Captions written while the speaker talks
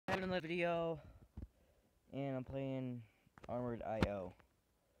in the video, and I'm playing Armored IO.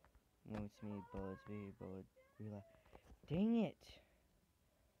 It's me, bullets, bullet, reload. Dang it!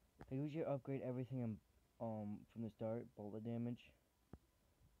 I usually upgrade everything from the start. Bullet damage.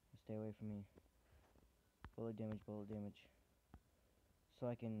 Stay away from me. Bullet damage, so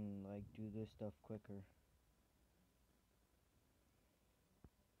I can like do this stuff quicker.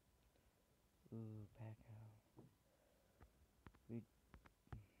 Ooh, pack out. We.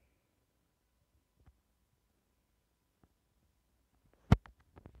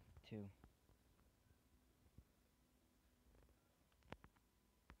 Two.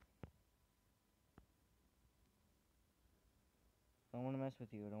 I don't want to mess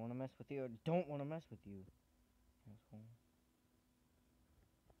with you. I don't want to mess with you. I don't want to mess with you. Asshole.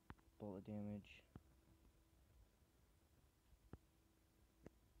 Bullet damage.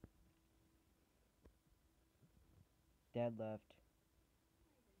 Dad left.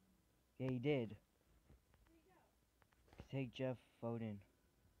 Yeah, he did. Take Jeff Foden.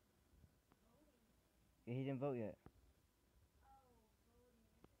 Yeah, he didn't vote yet.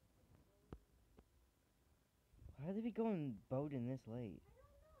 Why are they be going voting this late?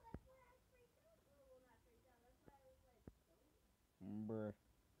 Bruh.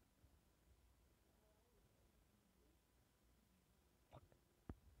 Fuck.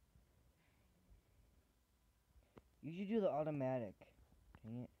 You should do the automatic.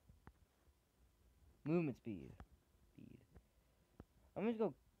 Dang it. Movement speed. I'm just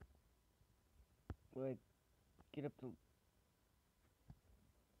gonna like get up to.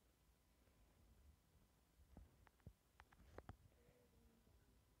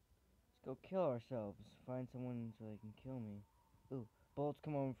 Let's go kill ourselves. Find someone so they can kill me. Ooh, bullets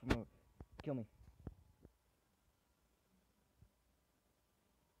come over from over. Kill me.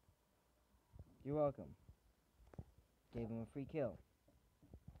 You're welcome. Gave him a free kill.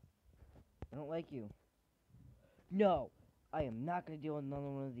 I don't like you. No! I am not gonna deal with another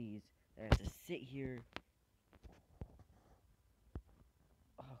one of these. I have to sit here.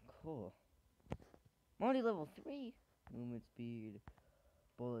 Oh, cool. I'm already level 3. Movement speed.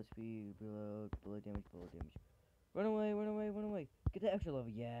 Bullet speed. Reload. Bullet damage. Run away, run away, run away. Get that extra level.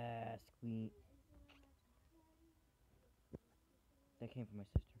 Yes, queen. That came from my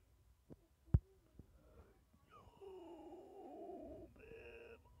sister.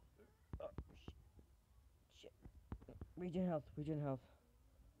 Oh, shit. Regen health, regen health.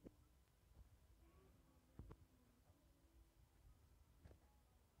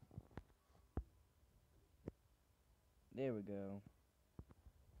 There we go.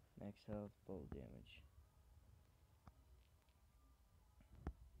 Max health, bullet damage.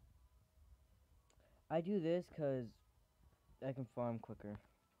 I do this because I can farm quicker.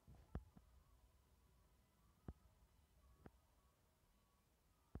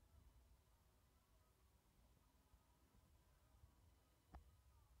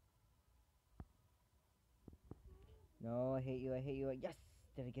 No, I hate you, I hate you. Yes!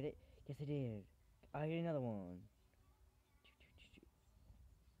 Did I get it? Yes, I did. I get another one.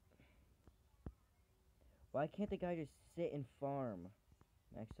 Why can't the guy just sit and farm?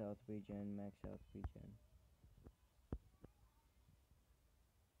 Max health, regen, max health, regen.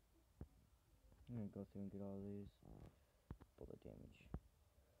 I'm gonna go through and get all these. Bullet damage.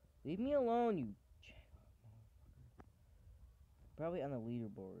 Leave me alone, you motherfucker. Probably on the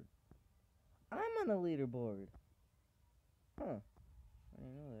leaderboard. I'm on the leaderboard. Huh. I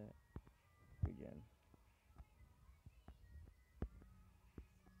didn't know that. Regen.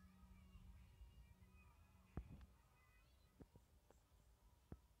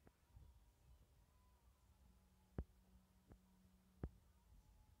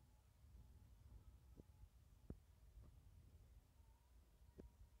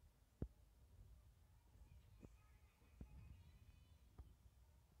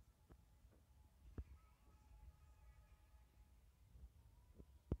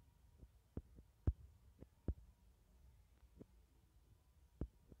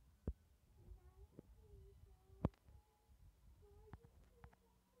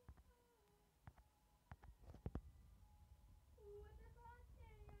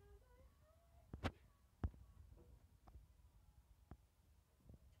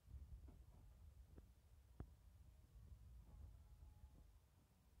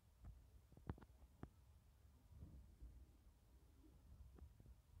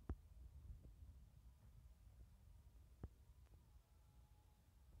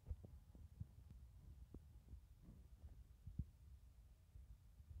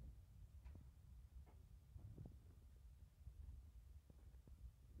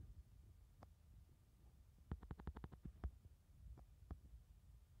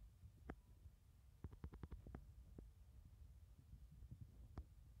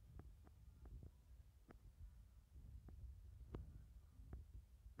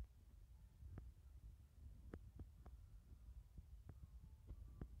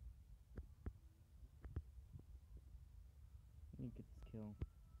 kill.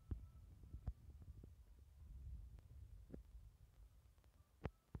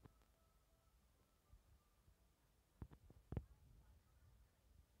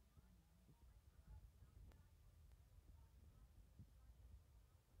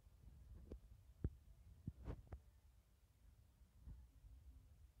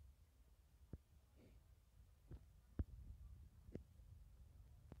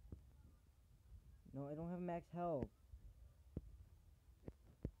 No, I don't have max health.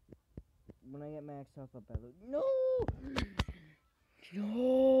 When I get max health up, I look. No! No!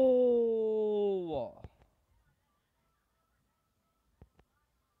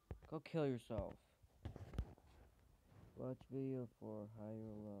 Go kill yourself. Watch video for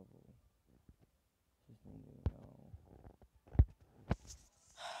higher level. Just need to know.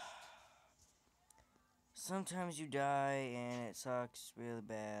 Sometimes you die and it sucks really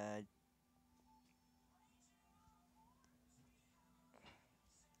bad.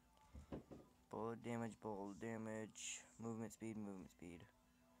 Bullet damage, movement speed,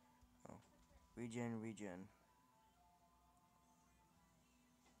 Oh. Regen.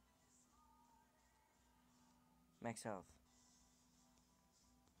 Max health.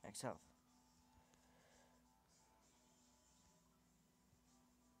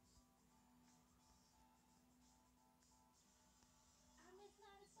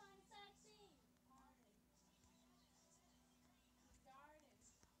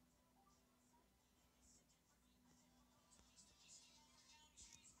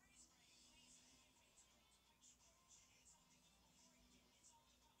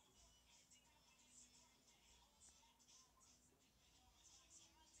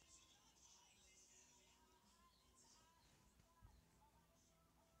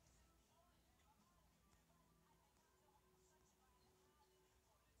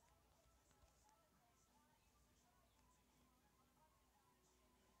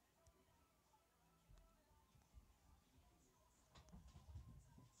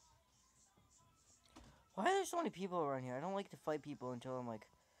 Why are there so many people around here? I don't like to fight people until I'm like,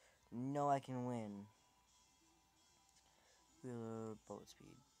 no, I can win. Reload, bullet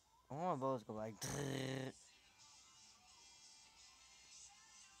speed. I want my bullets to go like.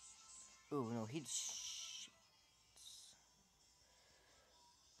 Ooh, no, he'd.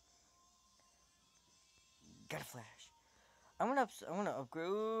 Got a flash. I'm gonna upgrade.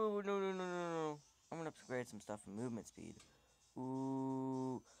 Ooh, no. I'm gonna upgrade some stuff for movement speed.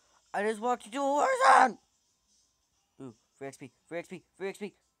 Ooh, I just walked into a war zone. Ooh, free XP.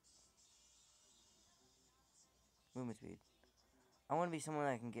 Movement speed. I want to be someone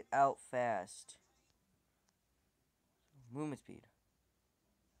that can get out fast. Movement speed.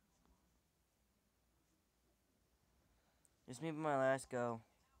 This may be my last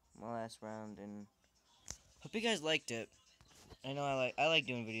round, and hope you guys liked it. I know I like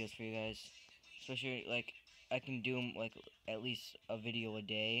doing videos for you guys, especially like I can do them like at least a video a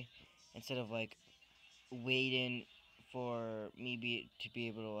day instead of like waiting for me to be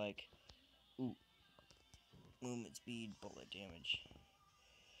able to like movement speed, bullet damage.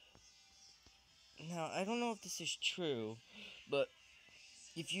 Now I don't know if this is true, but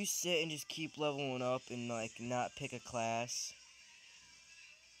if you sit and just keep leveling up and like not pick a class,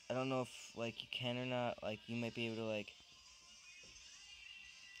 I don't know if like you can or not. Like you might be able to like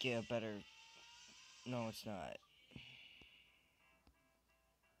get a better. No, it's not.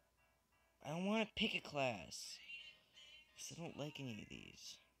 I don't want to pick a class because I don't like any of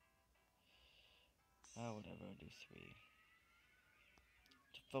these. Oh, whatever. I'll do 3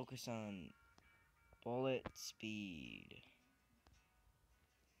 to focus on bullet speed.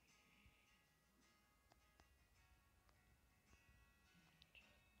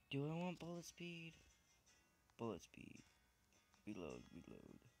 Do I want bullet speed? Bullet speed. Reload.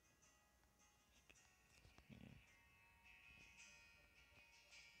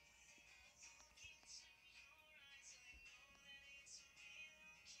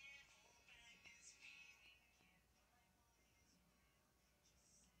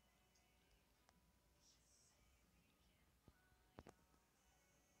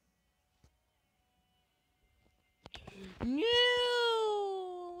 No!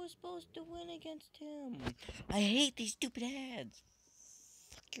 I was supposed to win against him. I hate these stupid ads.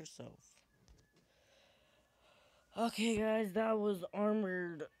 Fuck yourself. Okay, guys, that was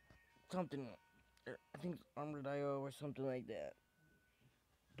Armored something. I think it's Armored IO or something like that.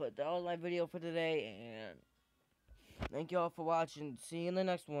 But that was my video for today, and thank you all for watching. See you in the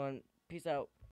next one. Peace out.